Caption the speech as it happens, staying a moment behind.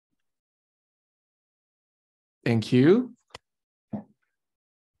Thank you.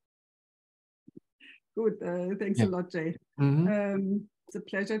 Good, thanks a lot, Jay. It's a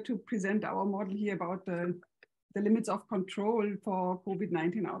pleasure to present our model here about the limits of control for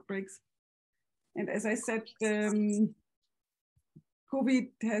COVID-19 outbreaks. And as I said, COVID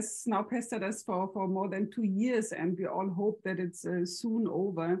has now pestered us for more than 2 years, and we all hope that it's soon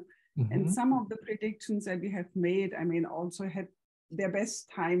over. And some of the predictions that we have made, I mean, also had their best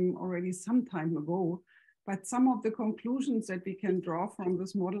time already some time ago. But some of the conclusions that we can draw from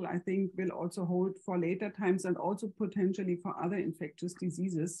this model, I think, will also hold for later times and also potentially for other infectious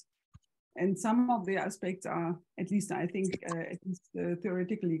diseases. And some of the aspects are, at least I think,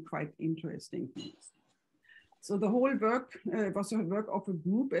 theoretically quite interesting. So the whole work was a work of a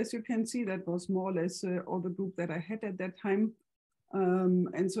group, as you can see. That was more or less all the group that I had at that time.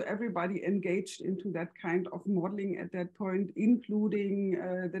 And so everybody engaged into that kind of modeling at that point, including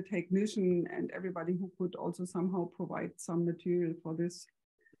the technician and everybody who could also somehow provide some material for this.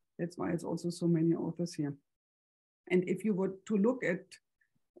 That's why it's also so many authors here. And if you were to look at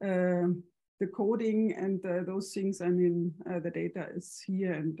the coding and those things, I mean, the data is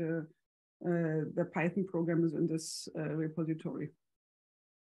here and the Python program is in this repository.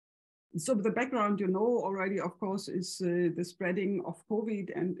 So the background, you know already, of course, is the spreading of COVID.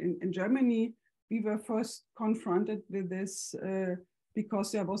 And in Germany, we were first confronted with this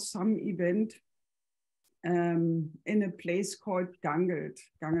because there was some event in a place called Gangelt,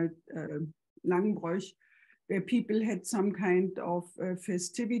 Langenbräuch, where people had some kind of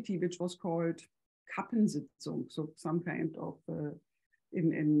festivity, which was called Kappensitzung, so some kind of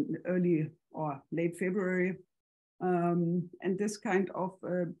in early or late February. And this kind of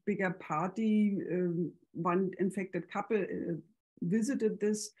bigger party, one infected couple visited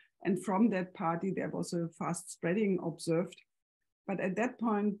this, and from that party there was a fast spreading observed. But at that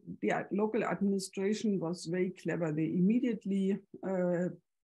point, the local administration was very clever. They immediately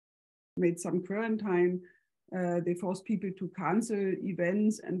made some quarantine. They forced people to cancel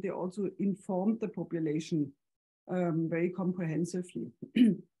events, and they also informed the population very comprehensively.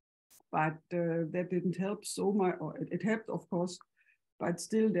 But that didn't help so much, or it helped, of course, but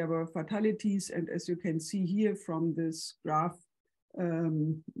still there were fatalities. And as you can see here from this graph,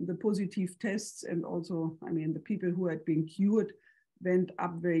 the positive tests and also, I mean, the people who had been cured went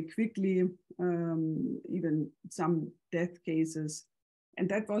up very quickly, even some death cases. And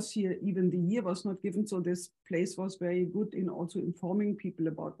that was here, even the year was not given. So this place was very good in also informing people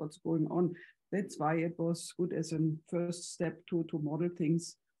about what's going on. That's why it was good as a first step to model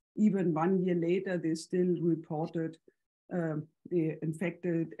things. Even 1 year later, they still reported the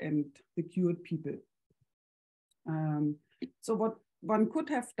infected and the cured people. So what one could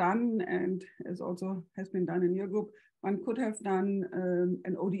have done, and as also has been done in your group, one could have done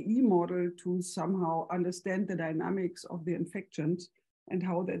an ODE model to somehow understand the dynamics of the infections and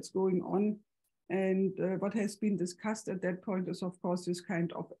how that's going on. And what has been discussed at that point is, of course, this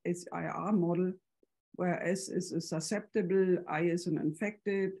kind of SIR model, where S is a susceptible, I is an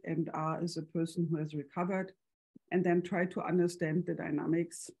infected, and R is a person who has recovered, and then try to understand the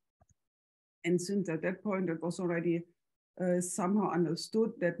dynamics. And since at that point it was already somehow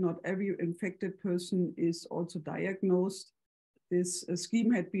understood that not every infected person is also diagnosed, this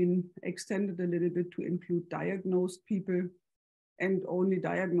scheme had been extended a little bit to include diagnosed people, and only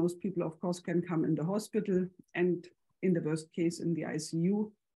diagnosed people, of course, can come in the hospital and in the worst case in the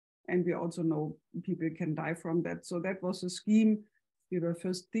ICU. And we also know people can die from that. So that was a scheme we were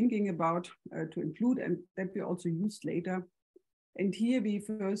first thinking about to include, and that we also used later. And here we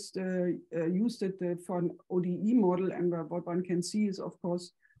first used it for an ODE model. And what one can see is, of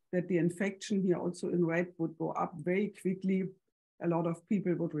course, that the infection here also in red would go up very quickly. A lot of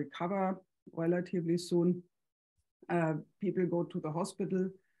people would recover relatively soon. People go to the hospital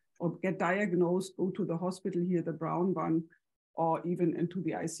or get diagnosed, go to the hospital here, the brown one, or even into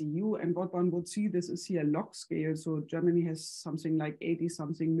the ICU. And what one would see, this is here log scale. So Germany has something like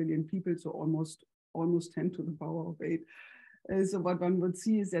 80-something million people, so almost 10 to the power of 8. So what one would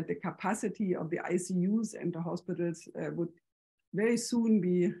see is that the capacity of the ICUs and the hospitals would very soon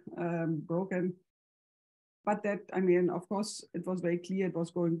be broken. But that, I mean, of course, it was very clear it was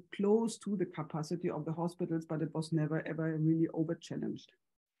going close to the capacity of the hospitals, but it was never ever really over-challenged.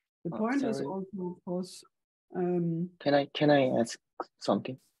 The point is also, of course, can I ask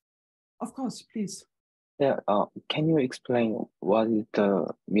something? Of course, please. Yeah. Can you explain what is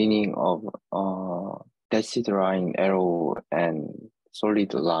the meaning of dashed line, arrow, and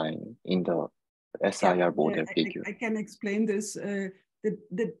solid line in the SIR model figure? I can explain this.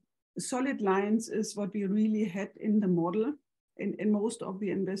 The solid lines is what we really had in the model in most of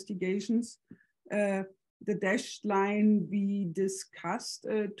the investigations. The dashed line we discussed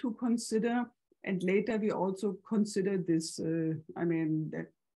to consider, and later we also considered this, that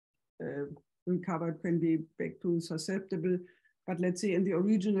recovered can be back to susceptible, but let's say in the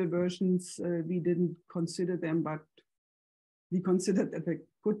original versions, we didn't consider them, but we considered that we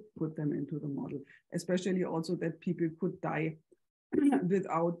could put them into the model, especially also that people could die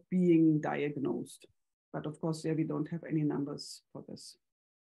without being diagnosed. But of course, yeah, we don't have any numbers for this.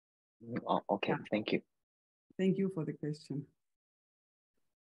 Oh, okay, thank you. Thank you for the question.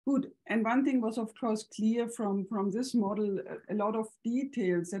 Good, and one thing was of course clear from this model, a lot of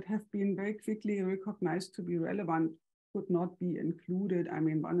details that have been very quickly recognized to be relevant could not be included. I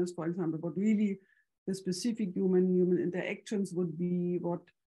mean, one is, for example, what really the specific human interactions would be, what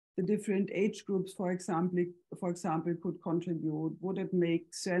the different age groups, for example, could contribute. Would it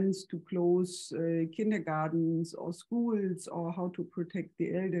make sense to close kindergartens or schools, or how to protect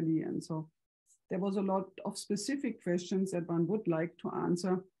the elderly? And so there was a lot of specific questions that one would like to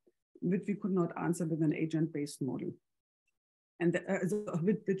answer, which we could not answer with an agent-based model. And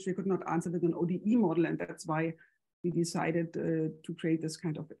which we could not answer with an ODE model. And that's why we decided to create this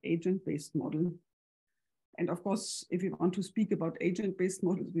kind of agent-based model. And of course, if you want to speak about agent-based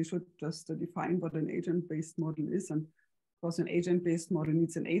models, we should just define what an agent-based model is. And of course, an agent-based model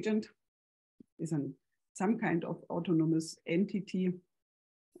needs an agent, is some kind of autonomous entity.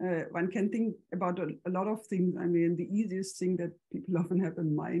 One can think about a lot of things. I mean, the easiest thing that people often have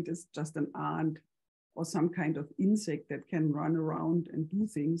in mind is just an ant or some kind of insect that can run around and do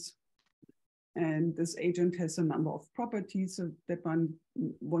things. And this agent has a number of properties that one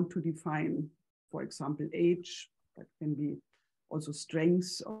want to define. For example, age, that can be also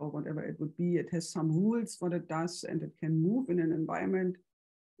strengths or whatever it would be. It has some rules what it does, and it can move in an environment.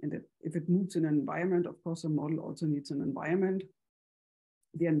 And if it moves in an environment, of course, a model also needs an environment.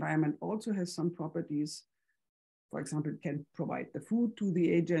 The environment also has some properties. For example, it can provide the food to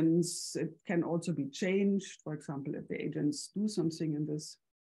the agents. It can also be changed. For example, if the agents do something in this.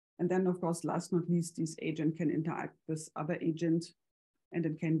 And then, of course, last not least, this agent can interact with other agents. And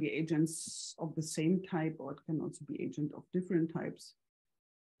it can be agents of the same type, or it can also be agent of different types.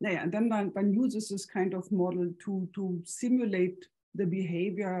 And then one uses this kind of model to simulate the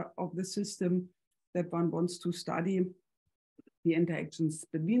behavior of the system that one wants to study, the interactions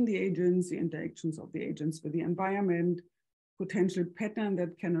between the agents, the interactions of the agents with the environment, potential pattern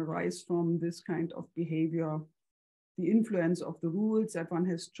that can arise from this kind of behavior, the influence of the rules that one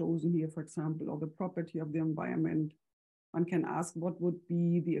has chosen here, for example, or the property of the environment. One can ask what would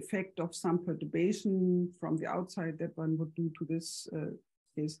be the effect of some perturbation from the outside that one would do to this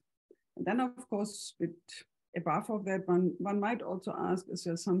case. And then, of course, a bit above of that, one might also ask, is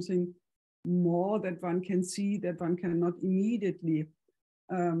there something more that one can see that one cannot immediately,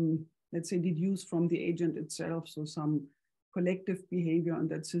 let's say, deduce from the agent itself? So some collective behavior in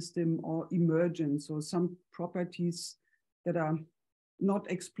that system, or emergence, or some properties that are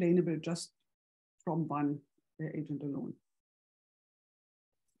not explainable just from one agent alone.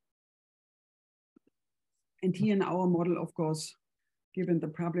 And here in our model, of course, given the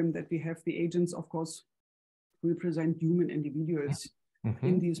problem that we have, the agents, of course, represent human individuals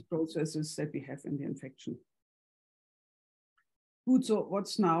in these processes that we have in the infection. Good, so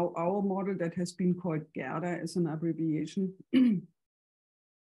what's now our model that has been called GERDA as an abbreviation?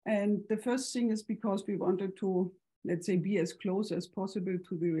 And the first thing is because we wanted to, let's say, be as close as possible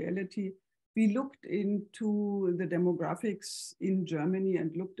to the reality. We looked into the demographics in Germany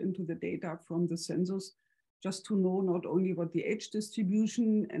and looked into the data from the census, just to know not only what the age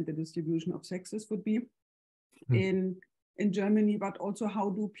distribution and the distribution of sexes would be in Germany, but also how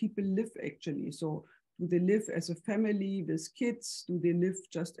do people live actually. So do they live as a family with kids? Do they live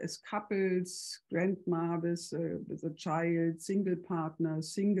just as couples, grandma with a child, single partner,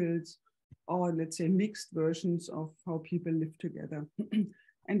 singles, or let's say mixed versions of how people live together?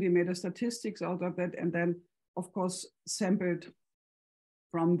 And we made a statistics out of that, and then, of course, sampled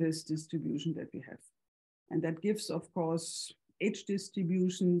from this distribution that we have. And that gives, of course, age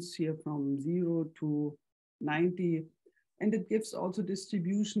distributions here from 0 to 90. And it gives also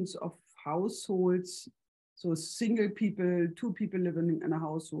distributions of households. So single people, 2 people living in a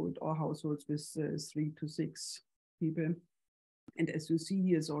household, or households with 3 to 6 people. And as you see,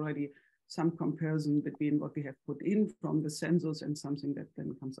 here's already some comparison between what we have put in from the census and something that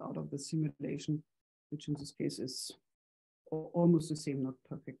then comes out of the simulation, which in this case is almost the same, not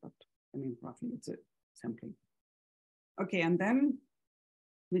perfect, but I mean, roughly it's a sampling. Okay, and then,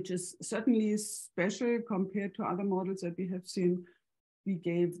 which is certainly special compared to other models that we have seen, we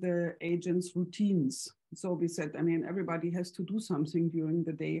gave the agents routines. So we said, I mean, everybody has to do something during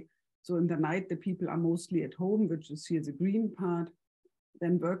the day. So in the night, the people are mostly at home, which is here the green part.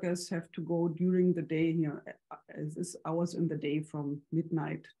 Then workers have to go during the day here, as is hours in the day from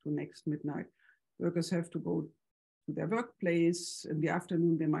midnight to next midnight. Workers have to go to their workplace. In the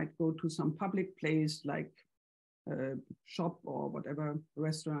afternoon, they might go to some public place like a shop or whatever,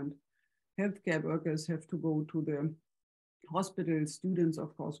 restaurant. Healthcare workers have to go to the hospital. Students,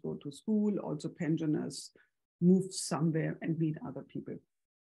 of course, go to school. Also pensioners move somewhere and meet other people.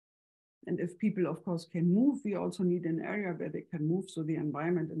 And if people, of course, can move, we also need an area where they can move, so the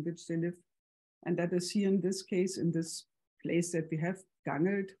environment in which they live. And that is here in this case, in this place that we have,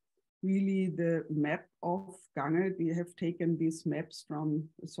 Gangelt, really the map of Gangelt. We have taken these maps from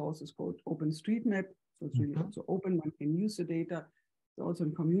the sources called OpenStreetMap. So it's really also open, one can use the data. It's also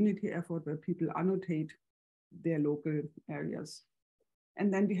a community effort where people annotate their local areas.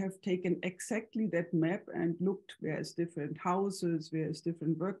 And then we have taken exactly that map and looked where is different houses, where is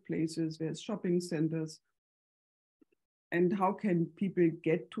different workplaces, where is shopping centers, and how can people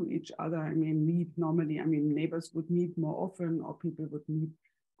get to each other? I mean, meet normally, I mean, neighbors would meet more often, or people would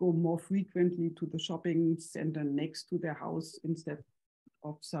go more frequently to the shopping center next to their house instead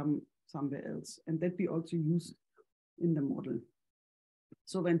of somewhere else. And that we also use in the model.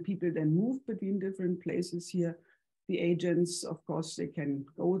 So when people then move between different places here, the agents, of course, they can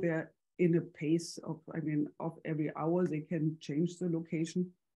go there in a pace of, of every hour, they can change the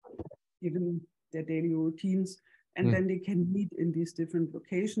location, given their daily routines. And then they can meet in these different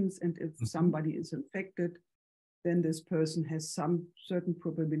locations. And if somebody is infected, then this person has some certain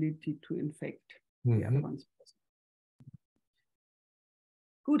probability to infect the other ones.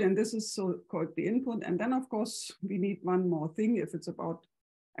 Good, and this is so-called the input. And then, of course, we need one more thing. If it's about,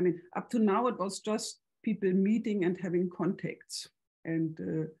 up to now, it was just people meeting and having contacts. And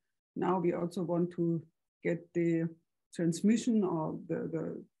now we also want to get the transmission or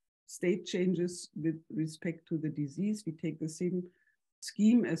the state changes with respect to the disease. We take the same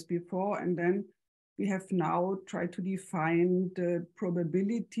scheme as before, and then we have now tried to define the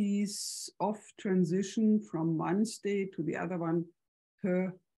probabilities of transition from one state to the other one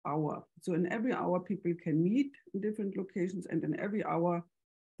per hour. So in every hour, people can meet in different locations, and in every hour,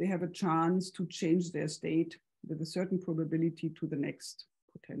 they have a chance to change their state with a certain probability to the next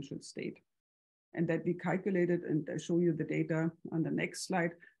potential state. And that we calculated, and I show you the data on the next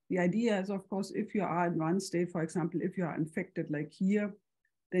slide. The idea is, of course, if you are in one state, for example, if you are infected like here,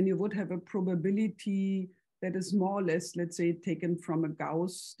 then you would have a probability that is more or less, let's say, taken from a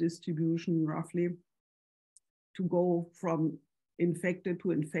Gauss distribution roughly, to go from infected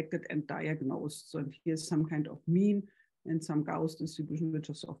to infected and diagnosed. So here's some kind of mean and some Gauss distribution, which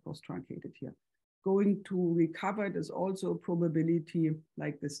is of course truncated here. Going to recovered is also a probability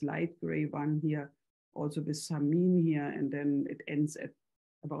like this light gray one here, also with some mean here, and then it ends at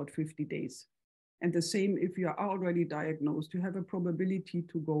about 50 days. And the same if you are already diagnosed, you have a probability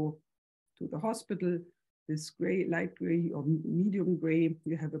to go to the hospital. This gray, light gray or medium gray,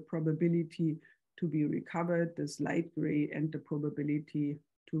 you have a probability to be recovered, this light gray, and the probability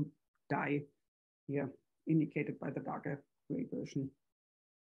to die here, indicated by the darker gray version.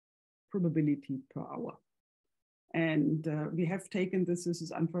 Probability per hour. And we have taken this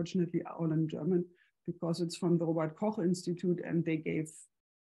is unfortunately all in German, because it's from the Robert Koch Institute, and they gave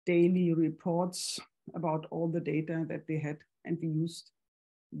daily reports about all the data that they had, and we used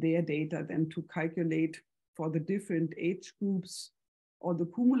their data then to calculate for the different age groups or the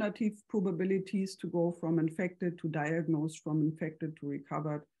cumulative probabilities to go from infected to diagnosed, from infected to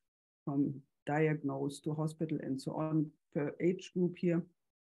recovered, from diagnosed to hospital, and so on per age group here.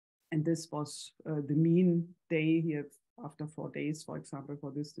 And this was the mean day here after 4 days, for example,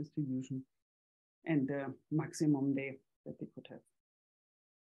 for this distribution, and the maximum day that they could have.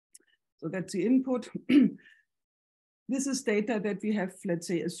 So that's the input. This is data that we have, let's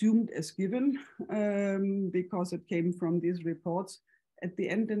say, assumed as given because it came from these reports. At the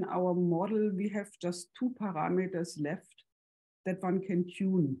end in our model, we have just 2 parameters left that one can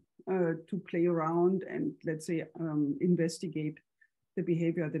tune to play around and, let's say, investigate the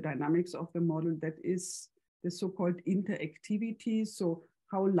behavior, the dynamics of the model. That is the so-called interactivity. So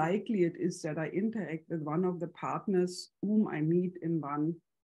how likely it is that I interact with one of the partners whom I meet in one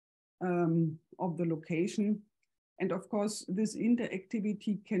of the location. And of course, this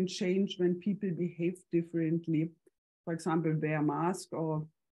interactivity can change when people behave differently. For example, wear mask or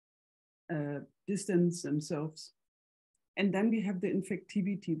distance themselves. And then we have the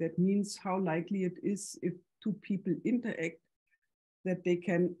infectivity. That means how likely it is if 2 people interact that they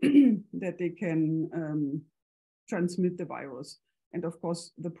can transmit the virus. And of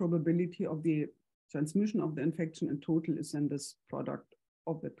course, the probability of the transmission of the infection in total is then this product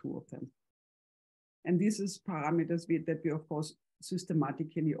of the two of them. And this is parameters that we, of course,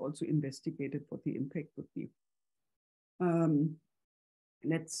 systematically also investigated what the impact would be.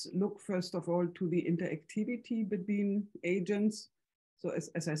 Let's look first of all to the interactivity between agents. So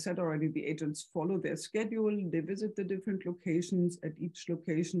as I said already, the agents follow their schedule, they visit the different locations. At each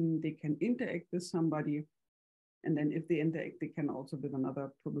location, they can interact with somebody. And then if they interact, they can also with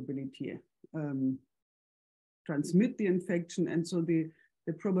another probability transmit the infection. And so the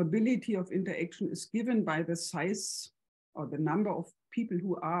probability of interaction is given by the size or the number of people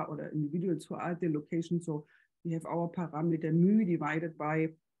who are, or the individuals who are at the location. So we have our parameter mu divided by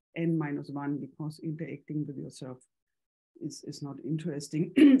n-1, because interacting with yourself is not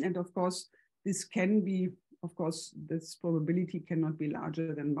interesting. And of course, this can be, of course, this probability cannot be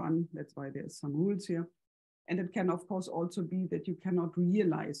larger than 1. That's why there's some rules here. And it can, of course, also be that you cannot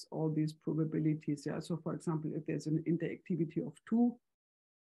realize all these probabilities. Yeah. So for example, if there's an interactivity of 2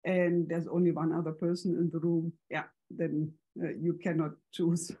 and there's only one other person in the room, yeah, then you cannot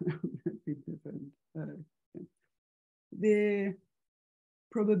choose. The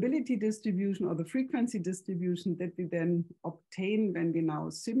probability distribution or the frequency distribution that we then obtain when we now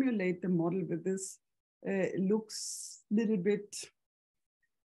simulate the model with this looks a little bit,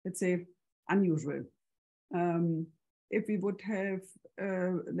 let's say, unusual. If we would have,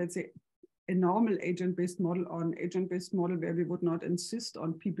 let's say, a normal agent-based model or an agent-based model where we would not insist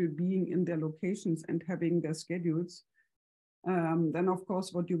on people being in their locations and having their schedules, then of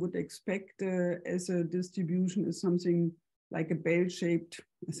course what you would expect as a distribution is something like a bell-shaped,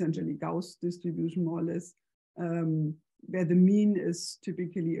 essentially Gauss distribution more or less, where the mean is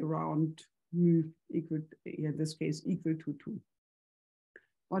typically around mu equal, in this case, equal to 2.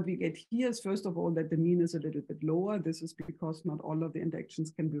 What we get here is, first of all, that the mean is a little bit lower. This is because not all of the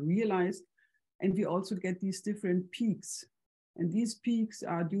interactions can be realized. And we also get these different peaks. And these peaks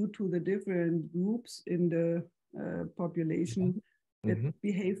are due to the different groups in the population that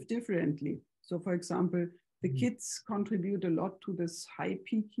behave differently. So for example, the kids contribute a lot to this high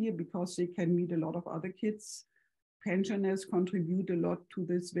peak here because they can meet a lot of other kids. Pensioners contribute a lot to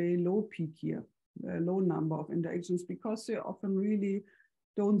this very low peak here, a low number of interactions, because they often really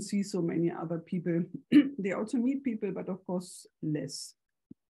don't see so many other people. They also meet people, but of course less.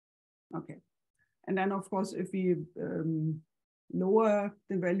 Okay. And then of course, if we lower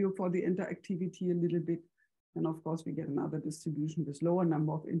the value for the interactivity a little bit, then of course we get another distribution with lower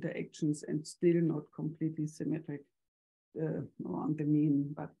number of interactions and still not completely symmetric around the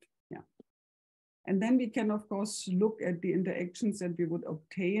mean, but yeah. And then we can of course look at the interactions that we would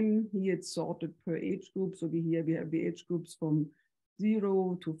obtain. Here it's sorted per age group. So here we have the age groups from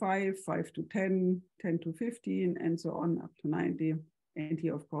 0 to 5, 5 to 10, 10 to 15, and so on up to 90. And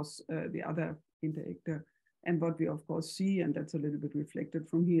here, of course, the other interactor. And what we, of course, see, and that's a little bit reflected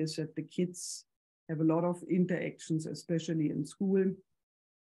from here, is that the kids have a lot of interactions, especially in school.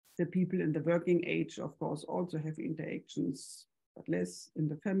 The people in the working age, of course, also have interactions, but less in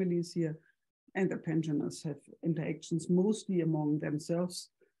the families here. And the pensioners have interactions mostly among themselves,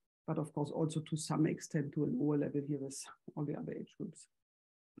 but of course also to some extent to a lower level here with all the other age groups.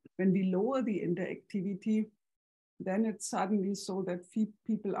 When we lower the interactivity, then it's suddenly so that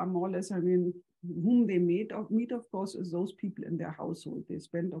people are more or less, I mean, whom they meet, of course, is those people in their household. They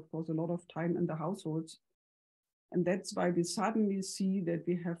spend, of course, a lot of time in the households. And that's why we suddenly see that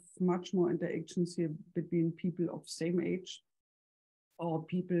we have much more interactions here between people of same age or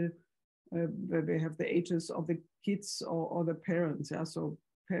people where they have the ages of the kids or the parents. Yeah, so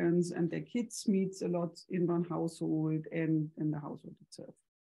parents and their kids meets a lot in one household and in the household itself.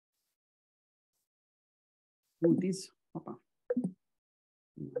 So this,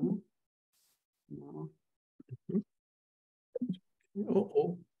 no.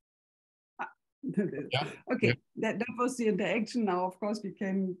 Yeah. Okay, yeah. That was the interaction. Now, of course, we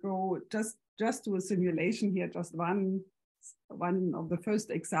can go just to a simulation here, just one of the first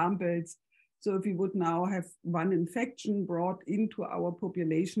examples. So if we would now have one infection brought into our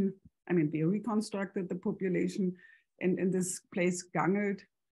population, I mean, we reconstructed the population, and in this place, Gangelt,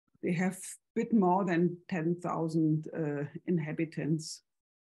 they have a bit more than 10,000 inhabitants.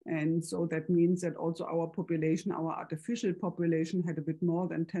 And so that means that also our population, our artificial population, had a bit more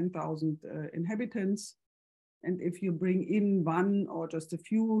than 10,000 inhabitants. And if you bring in one or just a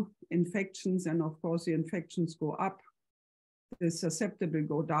few infections, and of course the infections go up, the susceptible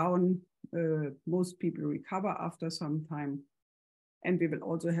go down, most people recover after some time. And we will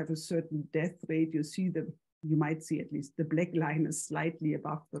also have a certain death rate. You might see at least the black line is slightly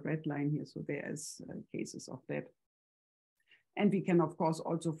above the red line here. So there is cases of that. And we can, of course,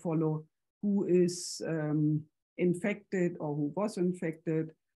 also follow who is infected or who was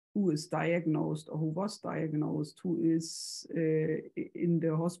infected, who is diagnosed or who was diagnosed, who is in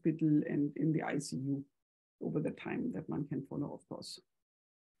the hospital and in the ICU over the time that one can follow, of course.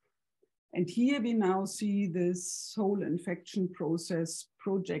 And here we now see this whole infection process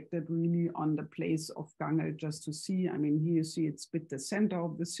projected really on the place of Gange, just to see. I mean, here you see it's bit the center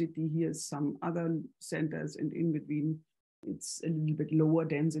of the city. Here's some other centers, and in between, it's a little bit lower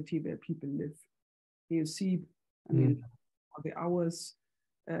density where people live. Here you see, I mean, for the hours,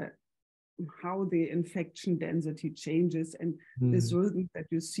 how the infection density changes. And this rhythm that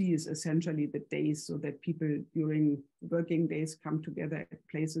you see is essentially the days, so that people during working days come together at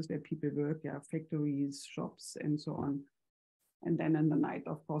places where people work, yeah, factories, shops, and so on. And then in the night,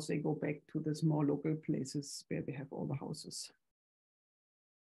 of course, they go back to the small local places where they have all the houses.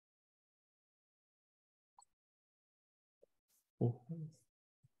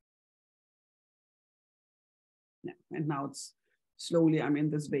 Yeah, and now it's slowly, I mean,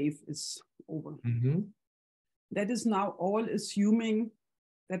 this wave is over. That is now all assuming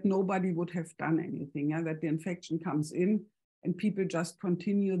that nobody would have done anything, yeah? That the infection comes in and people just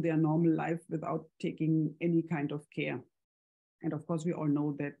continue their normal life without taking any kind of care. And of course, we all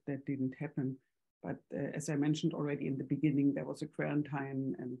know that that didn't happen. But as I mentioned already in the beginning, there was a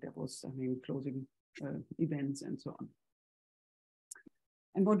quarantine and there was, I mean, closing events and so on.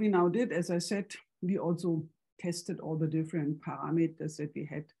 And what we now did, as I said, we also tested all the different parameters that we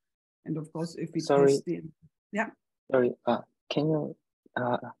had. And of course, if we test the, yeah. Sorry, can you,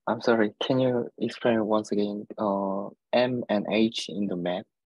 I'm sorry, can you explain once again, M and H in the map?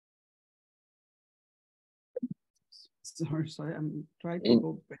 Sorry, I'm trying to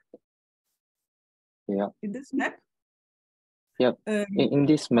go back. Yeah. In this map? Yeah, in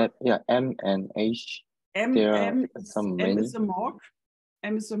this map, yeah, M and H, there are some many. M is a mark.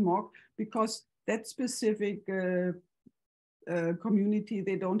 M is a mark because that specific community,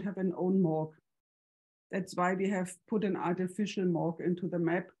 they don't have an own mark. That's why we have put an artificial mark into the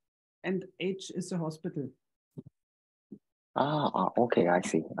map, and H is a hospital. Okay, I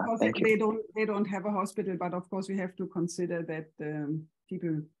see. Thank you. They don't have a hospital, but of course we have to consider that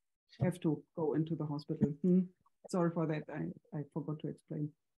people have to go into the hospital. Sorry for that, I forgot to explain.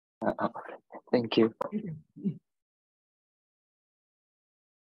 Thank you.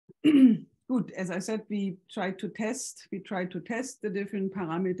 Good, as I said, we try to test the different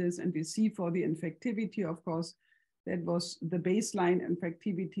parameters, and we see for the infectivity, of course, that was the baseline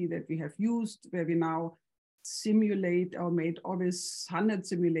infectivity that we have used, where we now simulate or made always 100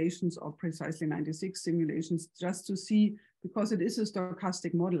 simulations or precisely 96 simulations just to see, because it is a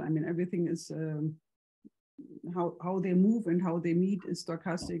stochastic model. I mean, everything is how they move and how they meet is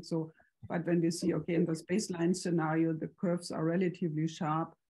stochastic. So, but when we see, okay, in this baseline scenario, the curves are relatively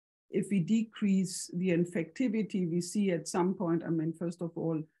sharp. If we decrease the infectivity, we see at some point, I mean, first of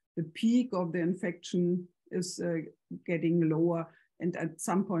all, the peak of the infection is getting lower. And at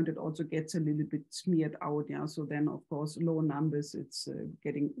some point, it also gets a little bit smeared out. Yeah. So then, of course, low numbers, it's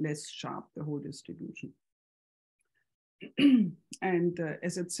getting less sharp, the whole distribution. And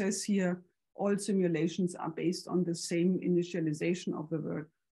as it says here, all simulations are based on the same initialization of the word.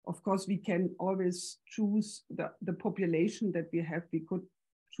 Of course, we can always choose the population that we have. We could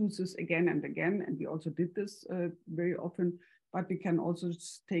choose this again and again, and we also did this very often, but we can also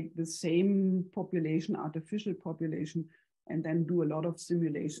take the same population, artificial population, and then do a lot of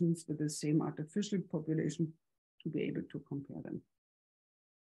simulations with the same artificial population to be able to compare them.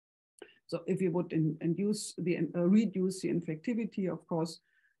 So if we would reduce the infectivity, of course,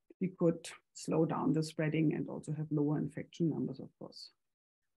 we could slow down the spreading and also have lower infection numbers, of course.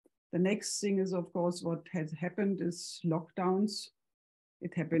 The next thing is, of course, what has happened is lockdowns.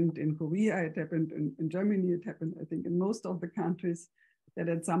 It happened in Korea, it happened in Germany, it happened, I think, in most of the countries, that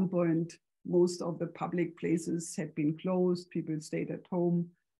at some point, most of the public places had been closed, people stayed at home,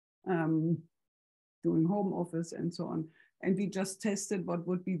 doing home office and so on. And we just tested what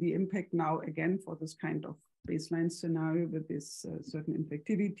would be the impact now, again, for this kind of baseline scenario with this certain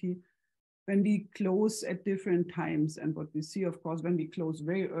infectivity, when we close at different times. And what we see, of course, when we close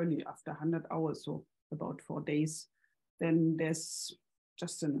very early, after 100 hours, so about 4 days, then there's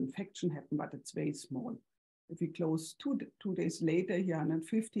just an infection happen, but it's very small. If we close two days later, here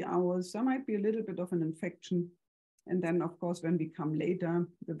 150 hours, there might be a little bit of an infection. And then, of course, when we come later,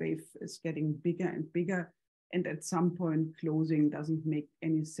 the wave is getting bigger and bigger. And at some point, closing doesn't make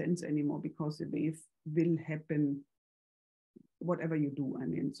any sense anymore, because the wave will happen whatever you do. I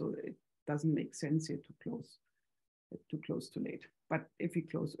mean, so it doesn't make sense here to close too late. But if we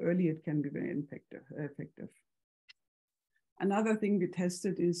close early, it can be very effective. Another thing we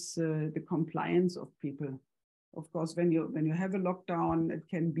tested is the compliance of people. Of course, when you have a lockdown, it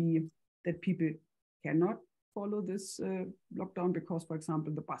can be that people cannot follow this lockdown because, for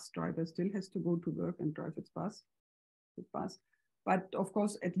example, the bus driver still has to go to work and drive its bus. But of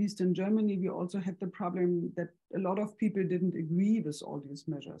course, at least in Germany, we also had the problem that a lot of people didn't agree with all these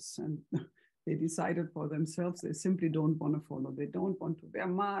measures, and they decided for themselves they simply don't want to follow. They don't want to wear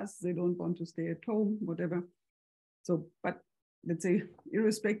masks. They don't want to stay at home, whatever. So, but let's say,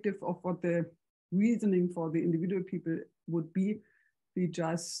 irrespective of what the reasoning for the individual people would be, we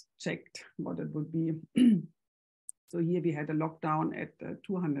just checked what it would be. So here we had a lockdown at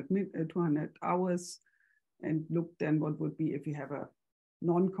 200 hours, and looked then what would be if we have a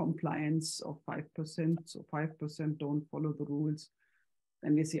non-compliance of 5%, so 5% don't follow the rules.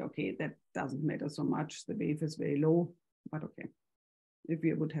 Then we say, okay, that doesn't matter so much. The wave is very low, but okay. If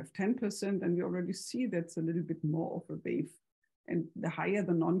we would have 10%, then we already see that's a little bit more of a wave. And the higher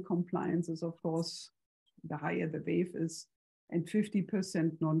the non-compliance is, of course, the higher the wave is. And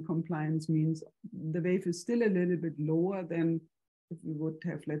 50% non-compliance means the wave is still a little bit lower than if we would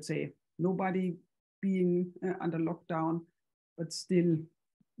have, let's say, nobody being under lockdown, but still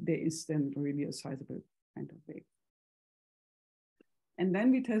there is then really a sizable kind of wave. And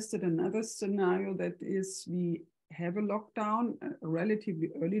then we tested another scenario, that is we have a lockdown, a relatively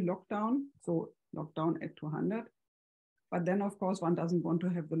early lockdown, so lockdown at 200. But then, of course, one doesn't want to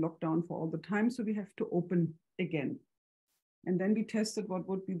have the lockdown for all the time, so we have to open again. And then we tested what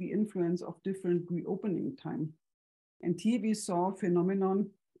would be the influence of different reopening time. And here we saw a phenomenon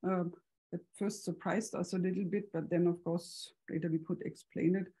that first surprised us a little bit, but then, of course, later we could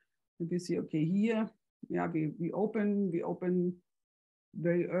explain it. And we see, okay, here, yeah, we open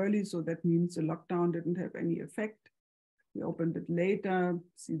very early, so that means the lockdown didn't have any effect. We opened it later,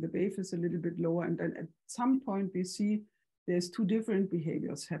 see the wave is a little bit lower, and then at some point we see there's two different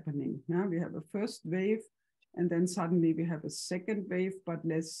behaviors happening. Yeah? We have a first wave, and then suddenly we have a second wave, but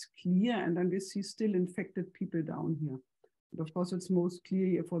less clear, and then we see still infected people down here. But of course, it's most clear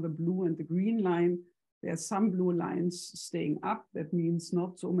here for the blue and the green line. There are some blue lines staying up. That means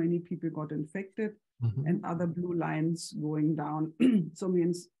not so many people got infected, and other blue lines going down. So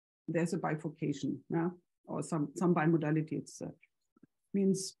means there's a bifurcation, yeah? Or some bimodality. It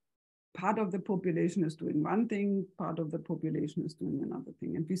means part of the population is doing one thing, part of the population is doing another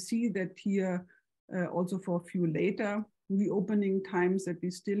thing. And we see that here also for a few later reopening times, that we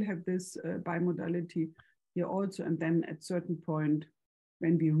still have this bimodality here also. And then at certain point,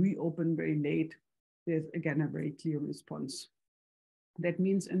 when we reopen very late, there's again a very clear response. That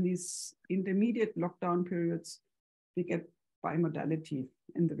means in these intermediate lockdown periods, we get bimodality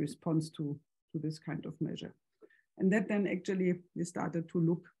in the response to this kind of measure. And that then actually we started to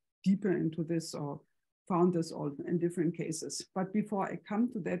look deeper into this, or found this all in different cases. But before I come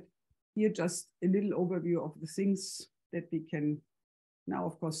to that, here just a little overview of the things that we can now,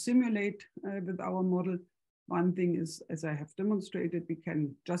 of course, simulate with our model. One thing is, as I have demonstrated, we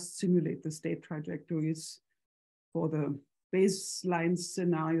can just simulate the state trajectories for the baseline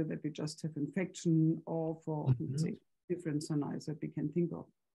scenario that we just have infection, or for let's say, different scenarios that we can think of.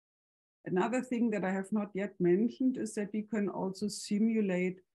 Another thing that I have not yet mentioned is that we can also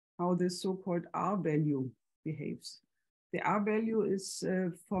simulate how this so-called R value behaves. The R value is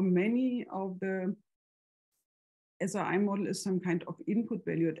for many of the SRI model is some kind of input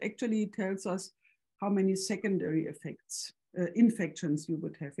value. It actually tells us how many secondary effects, infections you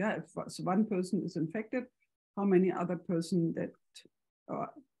would have. Yeah, if one person is infected, how many other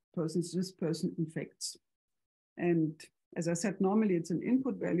this person infects. And as I said, normally it's an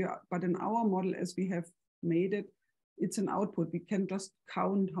input value, but in our model, as we have made it, it's an output. We can just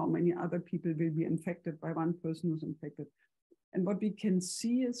count how many other people will be infected by one person who's infected. And what we can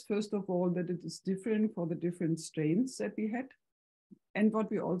see is, first of all, that it is different for the different strains that we had. And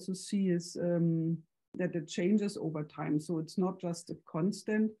what we also see is that it changes over time. So it's not just a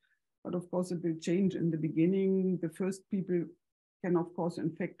constant, but of course it will change in the beginning. The first people can, of course,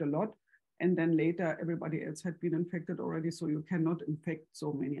 infect a lot. And then later, everybody else had been infected already, so you cannot infect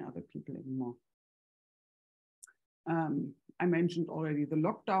so many other people anymore. I mentioned already the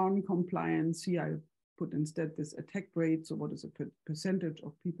lockdown compliance. Here I put instead this attack rate. So what is a percentage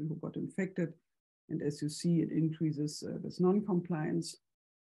of people who got infected? And as you see, it increases with non-compliance.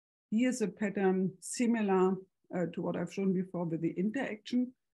 Here's a pattern similar to what I've shown before with the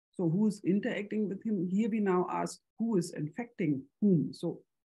interaction. So who's interacting with him? Here we now ask who is infecting whom. So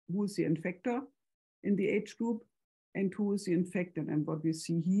who is the infector in the age group and who is the infected? And what we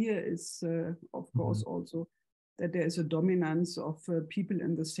see here is, of course, also that there is a dominance of people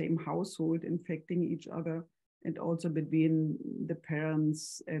in the same household infecting each other. and also between the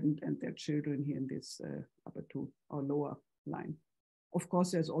parents and their children here in this upper two or lower line. Of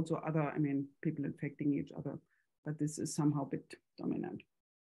course, there's also other, people infecting each other, but this is somehow a bit dominant.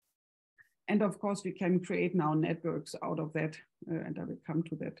 And of course, we can create now networks out of that, and I will come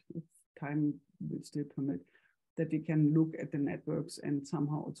to that if time will still permit, that we can look at the networks and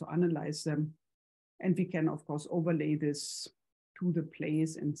somehow also analyze them. And we can, of course, overlay this to the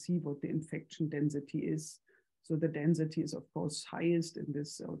place and see what the infection density is. So the density is, of course, highest in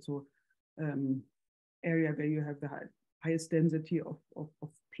this also area where you have the highest density of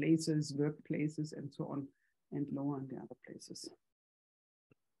places, workplaces, and so on, and lower in the other places.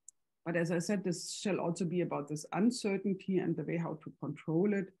 But as I said, this shall also be about this uncertainty and the way how to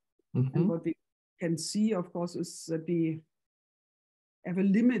control it. Mm-hmm. And what we can see, of course, is that we have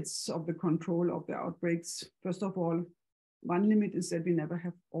limits of the control of the outbreaks. First of all, one limit is that we never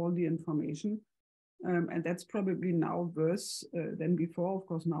have all the information. And that's probably now worse than before. Of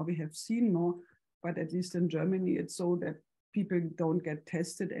course, now we have seen more, but at least in Germany, it's so that people don't get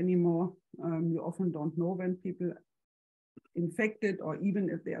tested anymore. You often don't know when people infected, or even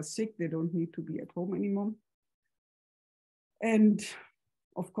if they are sick, they don't need to be at home anymore. And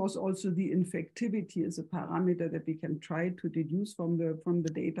of course, also the infectivity is a parameter that we can try to deduce from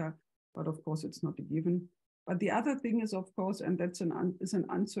the data, but of course, it's not a given. But the other thing is, of course, and that's an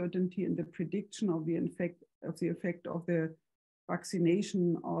uncertainty in the prediction of the effect of the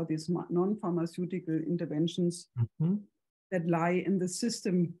vaccination or these non-pharmaceutical interventions that lie in the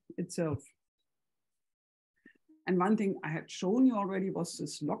system itself. And one thing I had shown you already was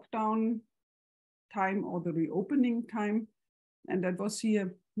this lockdown time or the reopening time. And that was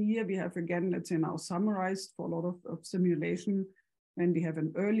here. Here we have again, let's say now summarized for a lot of simulation. When we have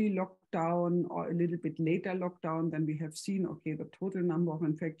an early lockdown or a little bit later lockdown, then we have seen, okay, the total number of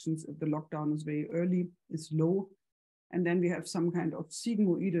infections, if the lockdown is very early, is low. And then we have some kind of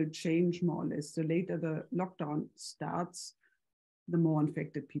sigmoidal change, more or less. The later the lockdown starts, the more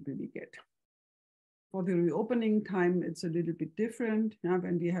infected people we get. For the reopening time, it's a little bit different. Now,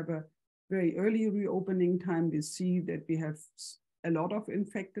 when we have a very early reopening time, we see that we have a lot of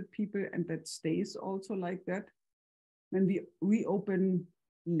infected people, and that stays also like that. When we reopen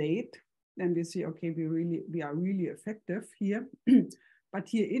late, then we see, okay, we are really effective here. But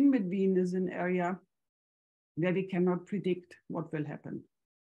here in between is an area where we cannot predict what will happen.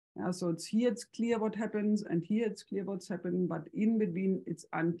 So it's clear what happens, and here it's clear what's happening, but in between it's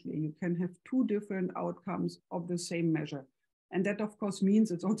unclear. You can have two different outcomes of the same measure. And that, of course,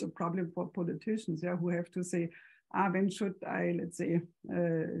 means it's also a problem for politicians, who have to say, when should I, let's say,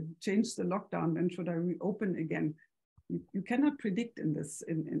 change the lockdown? When should I reopen again? You cannot predict in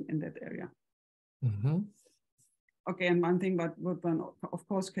that area. Mm-hmm. Okay, and one thing, but what one of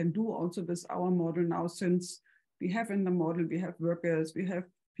course can do also with our model now, since we have in the model, we have workers, we have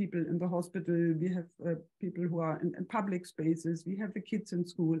people in the hospital, we have people who are in public spaces, we have the kids in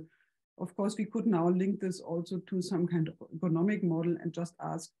school. Of course, we could now link this also to some kind of economic model and just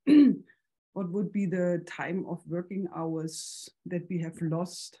ask what would be the time of working hours that we have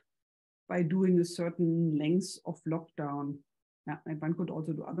lost by doing a certain length of lockdown. Yeah, and one could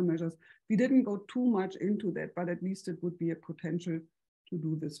also do other measures. We didn't go too much into that, but at least it would be a potential to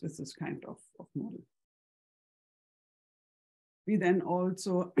do this with this kind of model. We then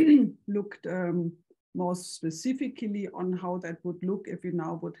also looked more specifically on how that would look if we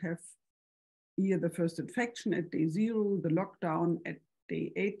now would have here the first infection at day 0, the lockdown at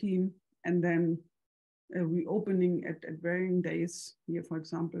day 18, and then a reopening at varying days, here, for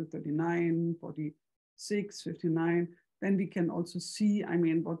example, 39, 46, 59, then we can also see,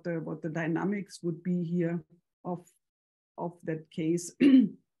 what the dynamics would be here of that case,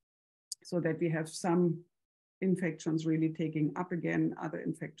 so that we have some infections really taking up again, other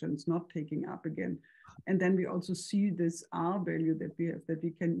infections not taking up again. And then we also see this R value that we have, that we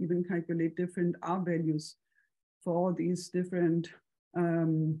can even calculate different R values for these different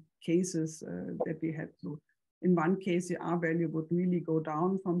cases that we had. So in one case, the R value would really go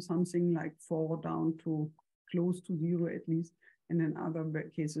down from something like 4 down to close to 0 at least. And in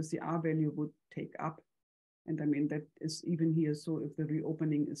other cases, the R value would take up. And that is even here. So if the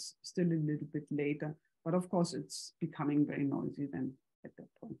reopening is still a little bit later, but of course it's becoming very noisy then at that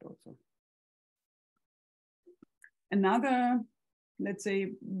point also. Another, let's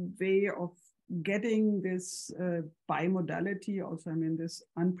say, way of getting this bimodality, also this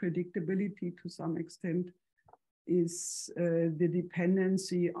unpredictability to some extent, is the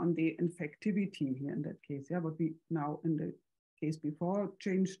dependency on the infectivity here in that case. Yeah, what we now in the case before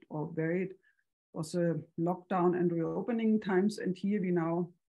changed or varied was a lockdown and reopening times, and here we now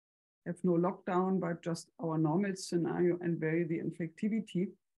have no lockdown, but just our normal scenario and vary the infectivity.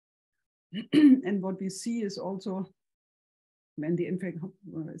 And what we see is also when the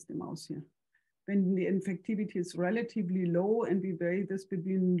where is the mouse here? When the infectivity is relatively low and we vary this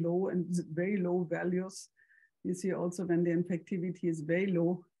between low and very low values, you see also when the infectivity is very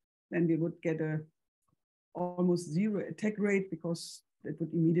low, then we would get a almost zero attack rate because it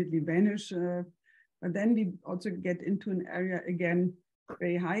would immediately vanish. But then we also get into an area again,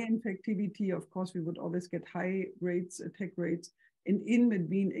 very high infectivity. Of course, we would always get high rates, attack rates. And in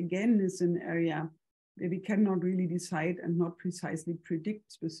between again is an area where we cannot really decide and not precisely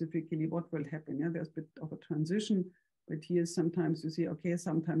predict specifically what will happen. Yeah, there's a bit of a transition, but here sometimes you see, okay,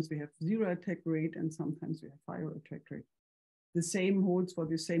 sometimes we have zero attack rate and sometimes we have higher attack rate. The same holds for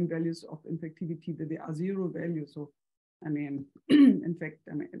the same values of infectivity that they are zero value. So, I mean, in fact,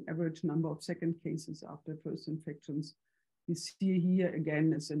 an average number of second cases after first infections, we see here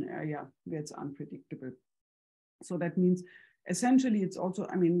again is an area where it's unpredictable. So that means essentially it's also,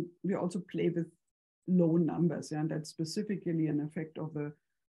 I mean, we also play with low numbers, and that's specifically an effect of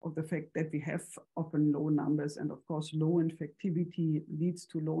the fact that we have often low numbers, and of course low infectivity leads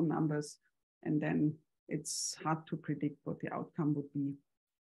to low numbers, and then it's hard to predict what the outcome would be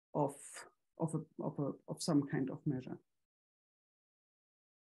of some kind of measure.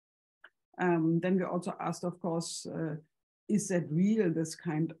 Then we also asked, of course, is that real, this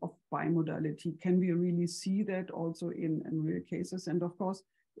kind of bimodality? Can we really see that also in real cases? And of course,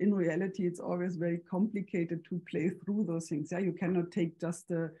 in reality, it's always very complicated to play through those things. Yeah, you cannot take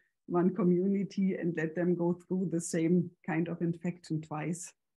just one community and let them go through the same kind of infection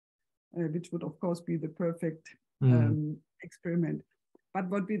twice, which would of course be the perfect experiment. But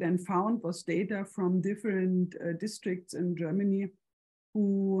what we then found was data from different districts in Germany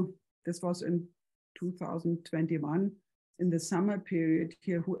who, this was in 2021, in the summer period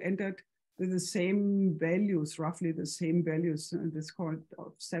here, who entered with the same values, roughly the same values, this called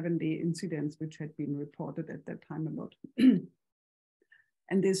 7-day incidence, which had been reported at that time a lot.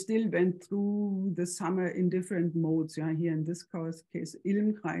 And they still went through the summer in different modes. Yeah, here in this case,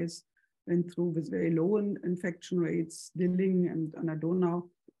 Ilm-Kreis went through with very low infection rates. Dilling and Anna Donau,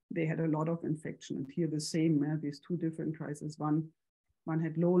 they had a lot of infection. And here the same, these two different crises. One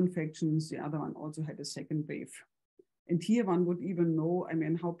had low infections, the other one also had a second wave. And here one would even know, I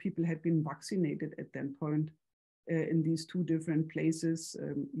mean, how people had been vaccinated at that point in these two different places.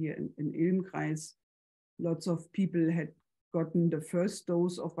 Here in Ilm-Kreis, lots of people had gotten the first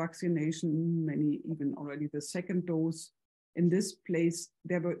dose of vaccination, many even already the second dose. In this place,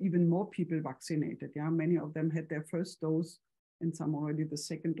 there were even more people vaccinated. Yeah, many of them had their first dose and some already the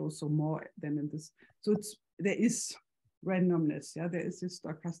second dose, so more than in this. So there is randomness. Yeah, there is this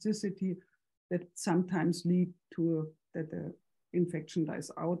stochasticity that sometimes lead to that the infection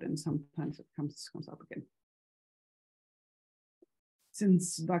dies out and sometimes it comes up again.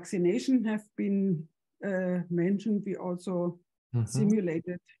 Since vaccination have been mentioned, we also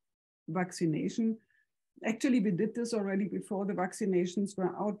simulated vaccination. Actually, we did this already before the vaccinations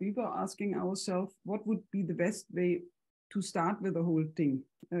were out. We were asking ourselves what would be the best way to start with the whole thing.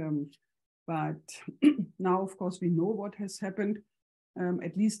 But now, of course, we know what has happened.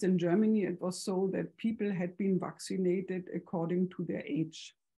 At least in Germany, it was so that people had been vaccinated according to their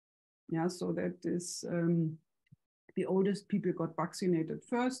age. Yeah, so that is the oldest people got vaccinated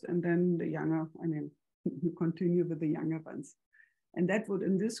first, and then the younger, I mean, you continue with the younger ones. And that would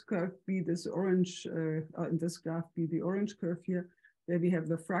in this curve be this orange, in this graph be the orange curve here, where we have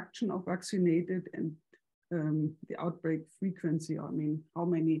the fraction of vaccinated and the outbreak frequency. I mean, how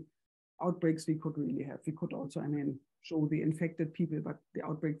many outbreaks we could really have. We could also, I mean, show the infected people, but the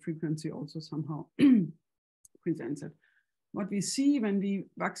outbreak frequency also somehow presents it. What we see when we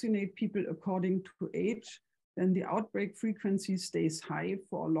vaccinate people according to age, then the outbreak frequency stays high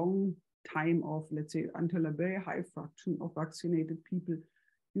for a long time of, let's say, until a very high fraction of vaccinated people.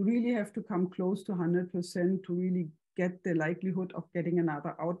 You really have to come close to 100% to really get the likelihood of getting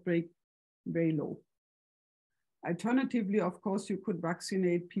another outbreak very low. Alternatively, of course, you could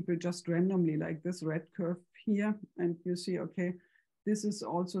vaccinate people just randomly, like this red curve here, and you see, okay, this is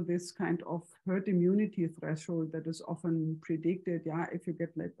also this kind of herd immunity threshold that is often predicted. Yeah, if you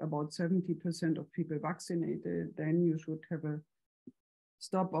get like about 70% of people vaccinated, then you should have a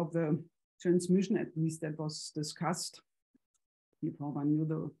stop of the transmission, at least that was discussed before one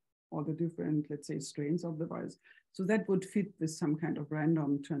knew all the different, let's say, strains of the virus. So that would fit with some kind of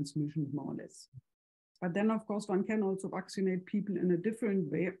random transmission, more or less. But then, of course, one can also vaccinate people in a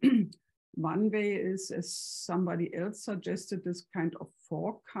different way. One way is, as somebody else suggested, this kind of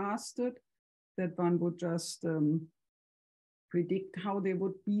forecasted, that one would just predict how they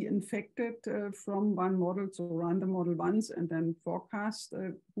would be infected from one model, so run the model once and then forecast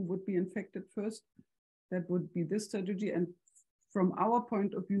who would be infected first. That would be this strategy. And from our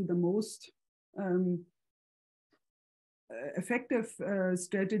point of view, the most effective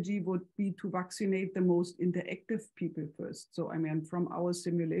strategy would be to vaccinate the most interactive people first. So I mean, from our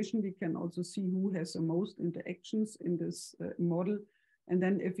simulation, we can also see who has the most interactions in this model. And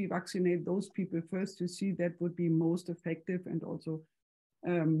then if we vaccinate those people first, you see that would be most effective and also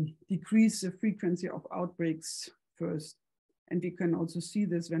decrease the frequency of outbreaks first. And we can also see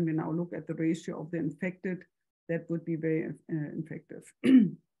this when we now look at the ratio of the infected, that would be very effective.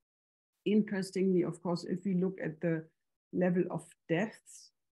 Interestingly, of course, if we look at the level of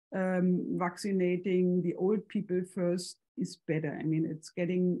deaths, vaccinating the old people first is better. I mean, it's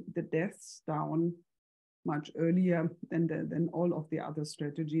getting the deaths down much earlier than all of the other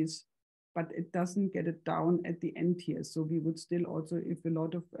strategies, but it doesn't get it down at the end here. So we would still also, if a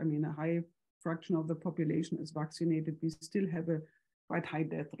lot of, I mean, a high fraction of the population is vaccinated, we still have a quite high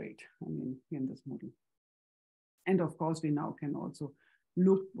death rate, I mean, in this model. And of course, we now can also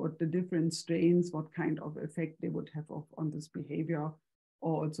look what the different strains, what kind of effect they would have on this behavior,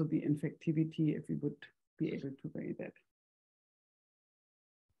 or also the infectivity, if we would be able to weigh that.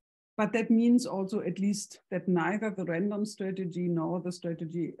 But that means also at least that neither the random strategy nor the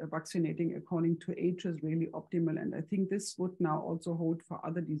strategy vaccinating according to age is really optimal. And I think this would now also hold for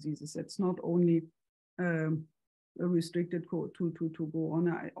other diseases. It's not only restricted to go on.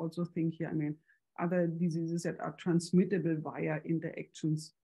 I also think here, I mean, other diseases that are transmittable via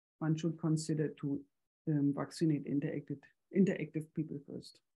interactions, one should consider to vaccinate interactive people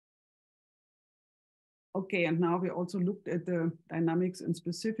first. Okay, and now we also looked at the dynamics in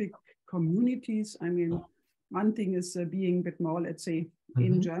specific communities. I mean, one thing is being a bit more, let's say,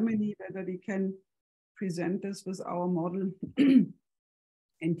 in Germany, whether we can present this with our model. And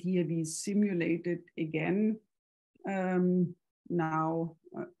here we simulated again. Now,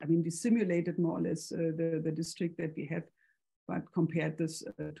 I mean, we simulated more or less the district that we had, but compared this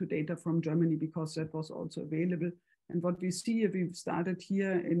to data from Germany because that was also available. And what we see, we've started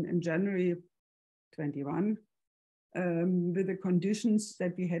here in January 21 with the conditions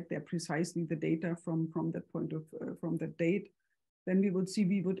that we had there, precisely the data from that point of from that date. Then we would see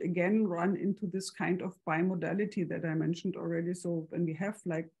we would again run into this kind of bimodality that I mentioned already. So when we have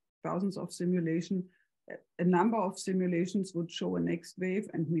like thousands of simulation, a number of simulations would show a next wave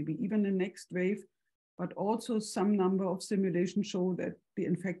and maybe even a next wave, but also some number of simulations show that the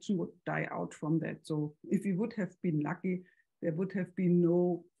infection would die out from that. So if we would have been lucky, there would have been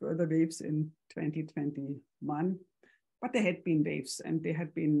no further waves in 2021, but there had been waves and they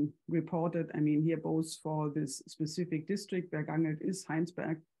had been reported. I mean, here both for this specific district where Gangelt is,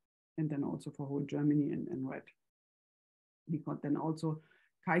 Heinsberg, and then also for whole Germany in red. We could then also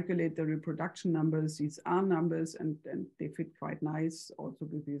calculate the reproduction numbers, these R numbers, and they fit quite nice also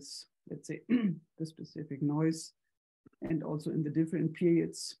with this, let's say, the specific noise, and also in the different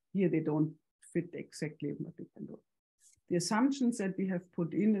periods. Here they don't fit exactly what they can do. The assumptions that we have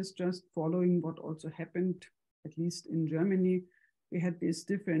put in is just following what also happened, at least in Germany. We had these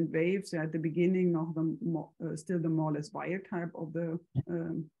different waves at the beginning of still the more or less wild type of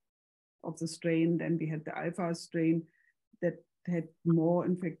the strain. Then we had the alpha strain that had more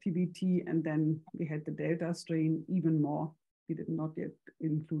infectivity, and then we had the delta strain even more. We did not yet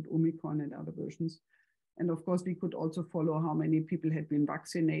include Omicron and other versions. And of course, we could also follow how many people had been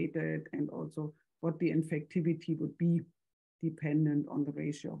vaccinated and also what the infectivity would be dependent on the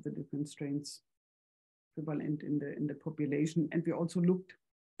ratio of the different strains prevalent in the population. And we also looked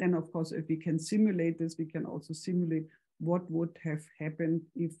then, of course, if we can simulate this, we can also simulate what would have happened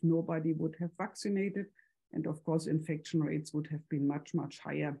if nobody would have vaccinated. And of course, infection rates would have been much, much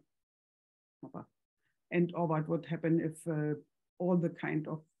higher. And or what would happen if all the kind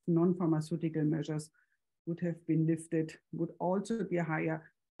of non-pharmaceutical measures would have been lifted, would also be higher,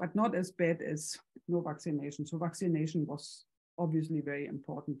 but not as bad as no vaccination. So vaccination was obviously very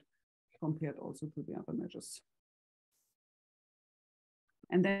important compared also to the other measures.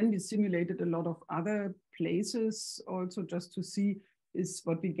 And then we simulated a lot of other places also just to see is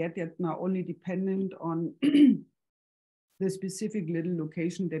what we get yet now only dependent on the specific little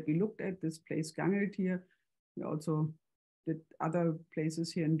location that we looked at, this place Gangelt here. We also did other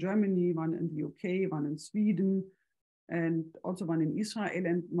places here in Germany, one in the UK, one in Sweden, and also one in Israel.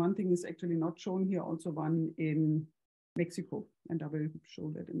 And one thing is actually not shown here, also one in Mexico. And I will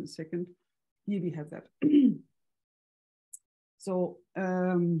show that in a second. Here we have that. So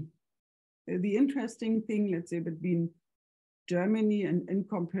the interesting thing, let's say, between Germany, and in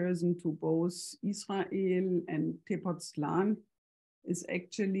comparison to both Israel and Tepoztlan, is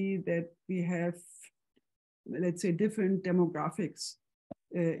actually that we have, let's say, different demographics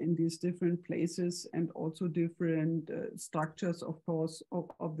in these different places, and also different structures, of course,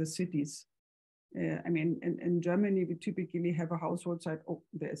 of the cities. I mean, in Germany, we typically have a household size, oh,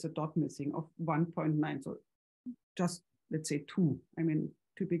 there's a dot missing, of 1.9. So just, let's say, 2. I mean,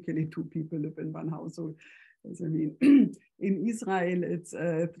 typically 2 people live in one household. As I mean, in Israel, it's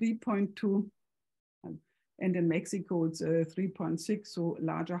 3.2. And in Mexico, it's 3.6, so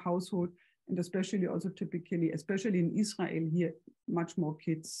larger household. And especially also typically, especially in Israel here, much more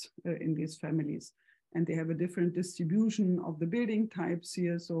kids in these families. And they have a different distribution of the building types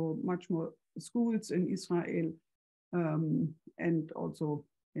here, so much more schools in Israel, and also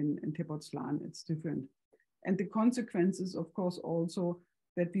in Tepoztlan, it's different. And the consequences, of course, also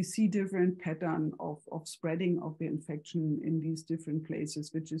that we see different pattern of spreading of the infection in these different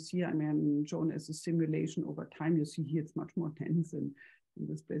places, which is here, I mean, shown as a simulation over time. You see here it's much more tense in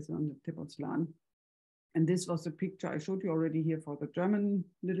this place on the Tepoztlan. And this was a picture I showed you already here for the German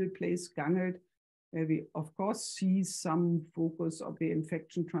little place, Gangelt, where we, of course, see some focus of the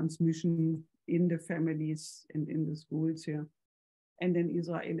infection transmission in the families and in the schools here. And in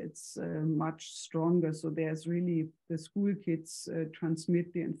Israel, it's much stronger. So there's really, the school kids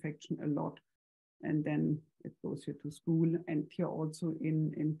transmit the infection a lot. And then it goes here to school. And here also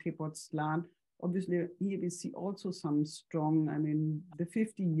in Tepoztlan, obviously here we see also some strong, I mean, the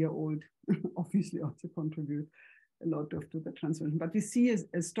 50-year-old obviously also contribute a lot to the transmission. But we see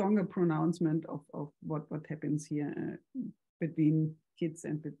a stronger pronouncement of what happens here between kids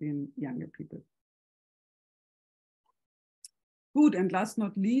and between younger people. Good, and last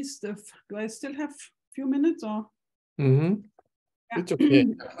not least, do I still have a few minutes or? Mm-hmm. Yeah. It's okay,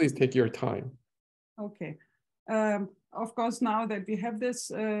 please take your time. Okay. Of course, now that we have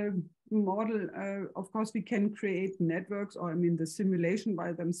this model, of course, we can create networks, or I mean, the simulation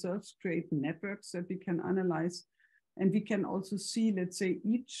by themselves create networks that we can analyze. And we can also see, let's say,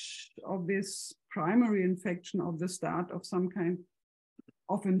 each of this primary infection of the start of some kind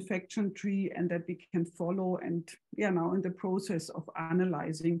of infection tree, and that we can follow. And yeah, now in the process of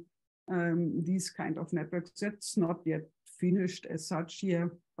analyzing these kind of networks, that's not yet finished as such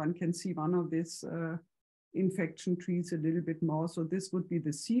here. One can see one of these infection trees a little bit more. So this would be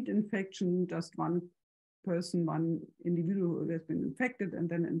the seed infection, just one person, one individual who has been infected and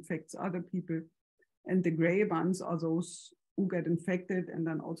then infects other people. And the gray ones are those who get infected and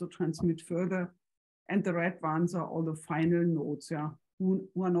then also transmit further. And the red ones are all the final nodes, yeah, who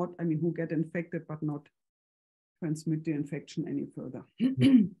are not, I mean, who get infected but not transmit the infection any further.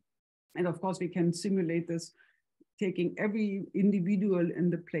 And of course, we can simulate this, taking every individual in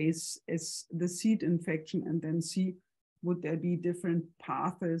the place as the seed infection, and then see, would there be different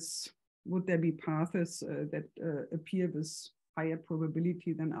paths? Would there be paths that appear with higher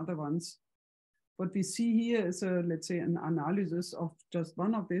probability than other ones? What we see here is, let's say, an analysis of just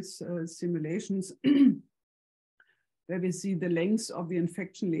one of these simulations, where we see the lengths of the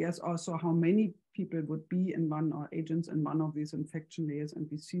infection layers, also how many people would be in one, or agents in one of these infection layers. And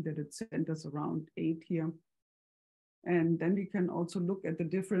we see that it centers around 8 here. And then we can also look at the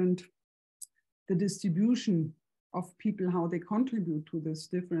distribution of people, how they contribute to this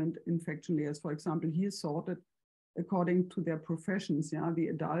different infection layers. For example, here sorted according to their professions. Yeah, the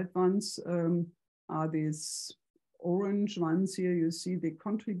adult ones are these orange ones here. You see they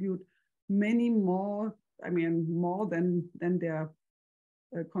contribute many more, I mean, more than their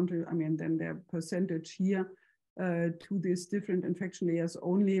than their percentage here to these different infection layers,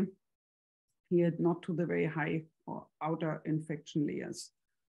 only here not to the very high or outer infection layers.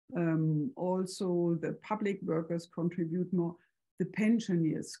 Also, the public workers contribute more. The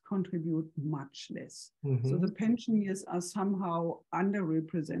pensioners contribute much less. Mm-hmm. So the pensioners are somehow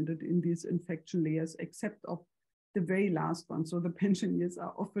underrepresented in these infection layers, except of the very last one. So the pensioners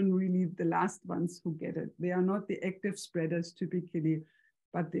are often really the last ones who get it. They are not the active spreaders typically,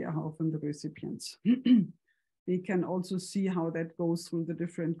 but they are often the recipients. We can also see how that goes through the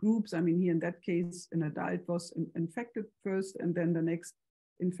different groups. I mean, here in that case, an adult was infected first, and then the next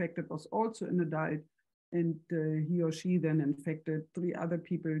infected was also an adult, and he or she then infected 3 other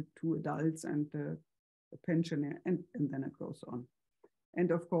people, 2 adults and a pensioner, and then it goes on.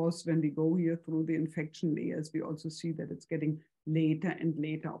 And of course, when we go here through the infection layers, we also see that it's getting later and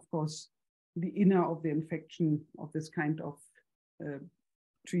later. Of course, the inner of the infection of this kind of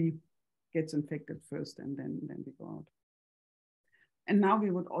tree gets infected first, and then we go out. And now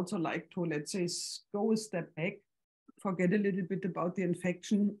we would also like to, let's say, go a step back forget a little bit about the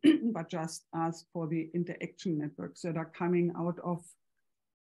infection, but just ask for the interaction networks that are coming out of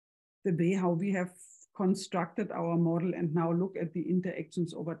the way how we have constructed our model and now look at the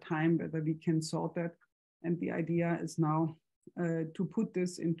interactions over time, whether we can sort that. And the idea is now to put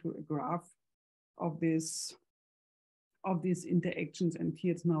this into a graph of these interactions. And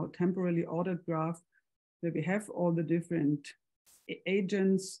here it's now a temporally ordered graph where we have all the different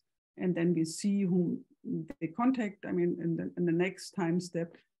agents, and then we see whom they contact, I mean, in the next time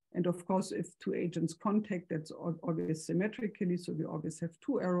step. And of course, if two agents contact, that's always symmetrically. So we always have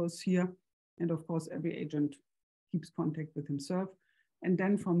two arrows here. And of course, every agent keeps contact with himself. And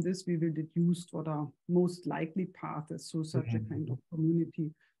then from this, we will deduce what are most likely paths, so such a kind of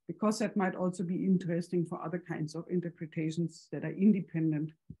community, because that might also be interesting for other kinds of interpretations that are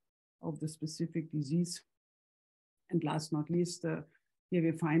independent of the specific disease. And last not least, here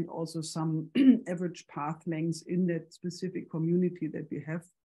we find also some average path lengths in that specific community that we have,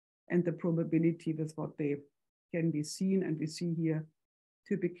 and the probability with what they can be seen. And we see here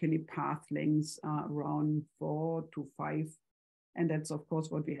typically path lengths are around 4 to 5. And that's, of course,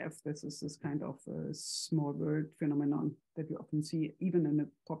 what we have. This is this kind of small world phenomenon that we often see, even in a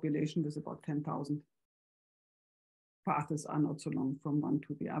population with about 10,000. Paths are not so long from one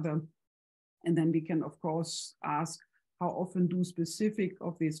to the other. And then we can, of course, ask how often do specific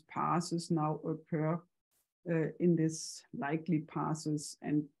of these passes now occur in this likely passes,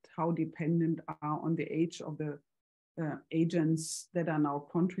 and how dependent are on the age of the agents that are now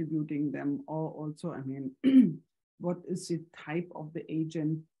contributing them, or also, I mean, what is the type of the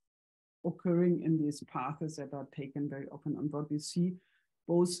agent occurring in these paths that are taken very often, and what we see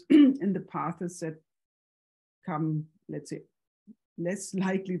both in the paths that come, let's say, less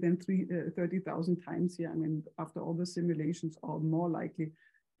likely than 30,000 times here. I mean, after all the simulations, or more likely,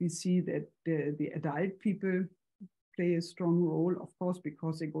 we see that the adult people play a strong role, of course,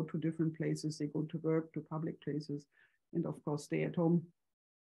 because they go to different places, they go to work, to public places, and of course, stay at home.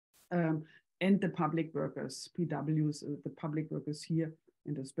 And the public workers, PWs, the public workers here,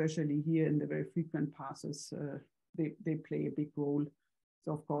 and especially here in the very frequent passes, they play a big role.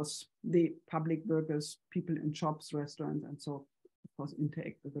 So of course, the public workers, people in shops, restaurants, and so, of course,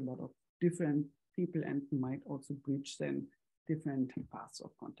 interact with a lot of different people and might also bridge then different paths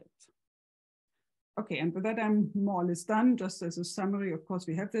of contact. Okay, and with that, I'm more or less done. Just as a summary, of course,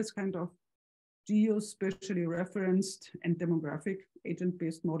 we have this kind of geospatially referenced and demographic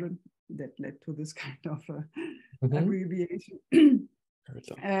agent-based model that led to this kind of abbreviation.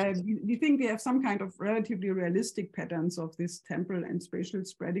 We think we have some kind of relatively realistic patterns of this temporal and spatial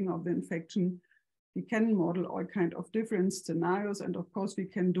spreading of the infection. We can model all kinds of different scenarios, and of course we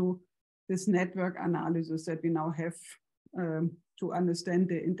can do this network analysis that we now have to understand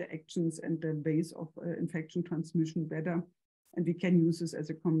the interactions and the base of infection transmission better. And we can use this as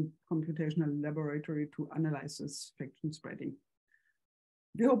a computational laboratory to analyze this infection spreading.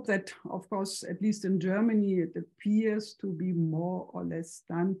 We hope that, of course, at least in Germany, it appears to be more or less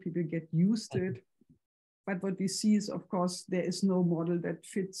done. People get used to it. But what we see is, of course, there is no model that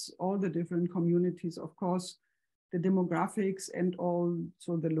fits all the different communities. Of course, the demographics and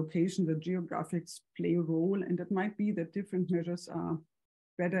also the location, the geographics play a role. And it might be that different measures are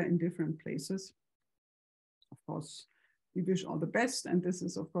better in different places. Of course, we wish all the best. And this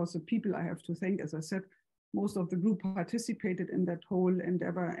is, of course, the people I have to thank. As I said, most of the group participated in that whole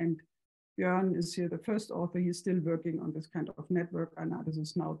endeavor. And Björn is here, the first author. He's still working on this kind of network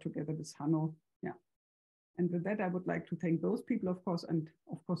analysis now together with Hanno. Yeah. And with that, I would like to thank those people, of course, and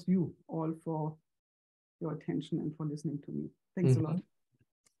of course you all for your attention and for listening to me. Thanks a lot.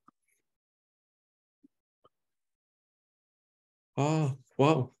 Ah,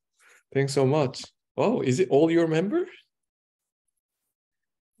 wow. Thanks so much. Oh, is it all your members?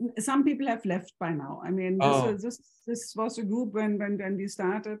 Some people have left by now. I mean, this was a group when we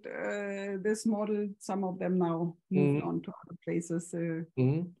started this model. Some of them now moved on to other places.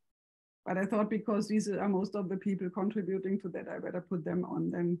 But I thought because these are most of the people contributing to that, I better put them on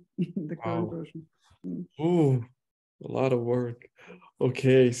then the current version. Ooh, a lot of work.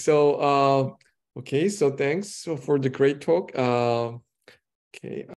 Okay, so thanks for the great talk. Okay.